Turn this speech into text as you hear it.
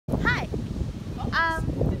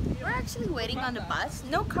We're actually waiting on the bus.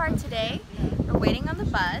 No car today. We're waiting on the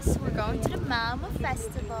bus. We're going to the Malmö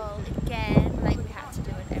Festival again. Like we have to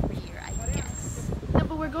do it every year, I guess. No,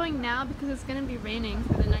 but we're going now because it's going to be raining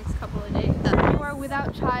for the next couple of days. We are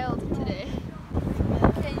without child today.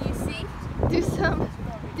 Can you see?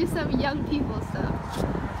 Do some young people stuff.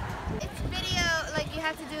 It's video, like you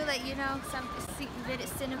have to do like, you know, some video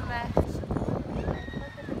cinema.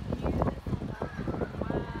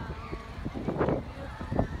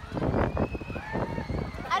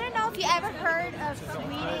 I don't know if you ever heard of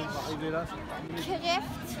Swedish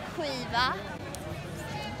kräftskiva.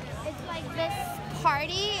 It's like this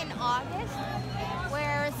party in August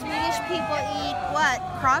where Swedish people eat what?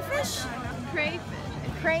 Crawfish?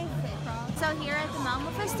 Crayfish. So here at the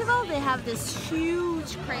Malmö Festival, they have this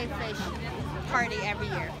huge crayfish party every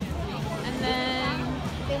year. And then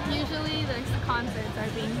usually the concerts are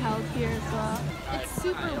being held here as well. It's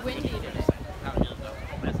super windy today.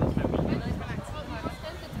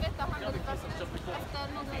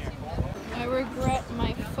 I regret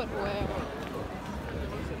my footwear.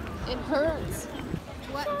 It hurts.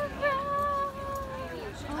 What?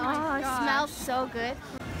 Oh, It smells so good.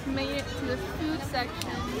 Made it to the food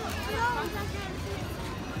section.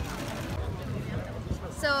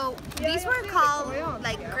 So these were called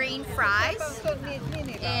like green fries,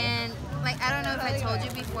 and like I don't know if I told you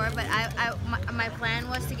before, but my plan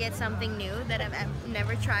was to get something new that I've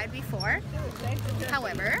never tried before.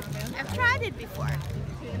 However, I've tried it before.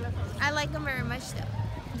 I like them very much though.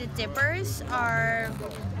 The dippers are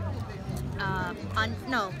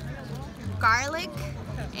garlic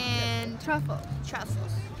and truffles.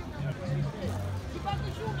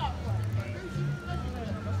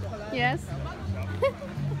 Yes.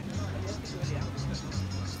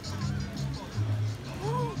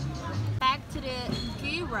 Back to the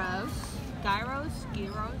gyros.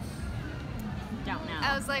 Don't know.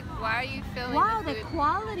 I was like, why are you filming Wow, the the food?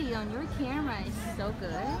 quality on your camera is so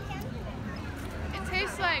good. It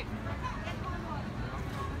tastes like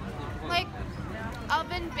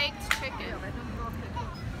oven baked chicken.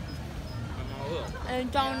 I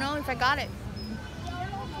don't know if I got it.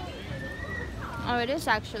 Oh, it is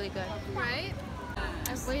actually good. Right?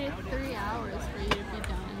 I've waited 3 hours for you to be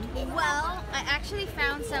done. Well, I actually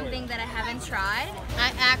found something that I haven't tried.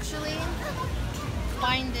 I actually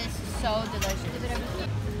find this so delicious.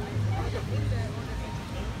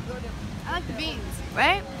 I like the beans.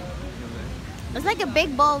 Right? It's like a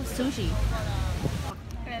big bowl of sushi.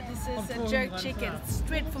 Yeah, this is a jerk chicken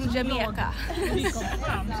straight from Jamaica.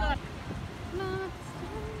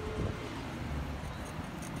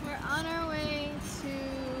 We're on our way to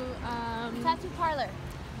Tattoo parlor.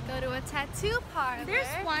 go to a tattoo parlor. There's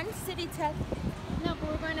one city tattoo. No, but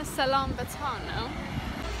we're going to Salon Baton, no?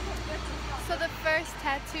 So the first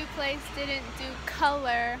tattoo place didn't do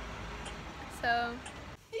color, so...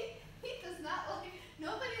 He does not like...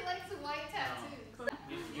 Nobody likes a white tattoo.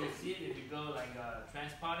 You see it if you go like a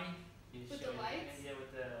trance party. With the lights? Yeah,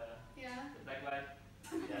 with the black light.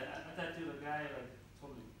 Yeah, I tattooed a guy like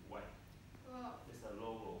totally white. Wow. Just a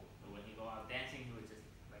logo. But when he go out dancing, he was just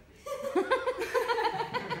like this.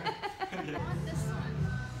 I want this one,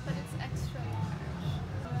 but it's extra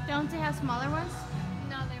large. Don't they have smaller ones?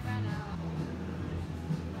 No, they ran out.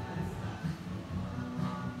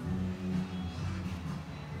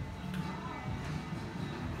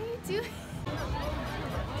 What are you doing?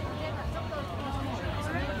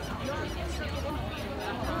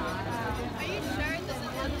 Are you sure it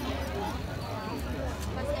doesn't look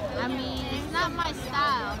I mean, it's not my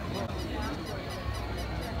style.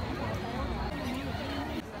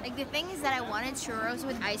 Like the thing is that I wanted churros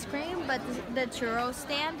with ice cream, but the churro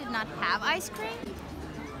stand did not have ice cream.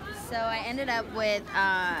 So I ended up with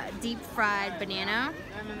deep fried banana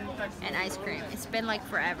and ice cream. It's been like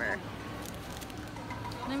forever.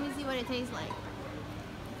 Let me see what it tastes like.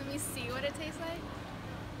 Let me see what it tastes like.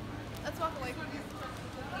 Let's walk away from it.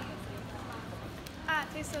 Ah,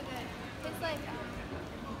 it tastes so good. Tastes like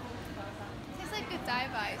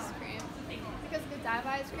Godiva ice cream. Because Godiva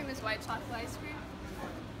ice cream is white chocolate ice cream.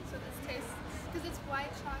 So this tastes, because it's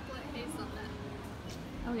white chocolate hazelnut.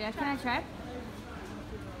 Oh yeah, can I try?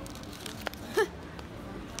 Oh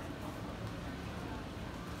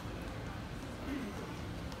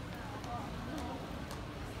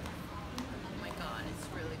my god, it's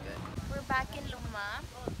really good. We're back in Loma,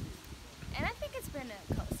 and I think it's been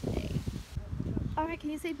a cozy day. Alright, can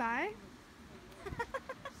you say bye?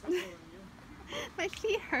 My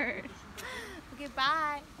feet hurt. Okay,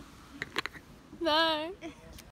 bye. Bye.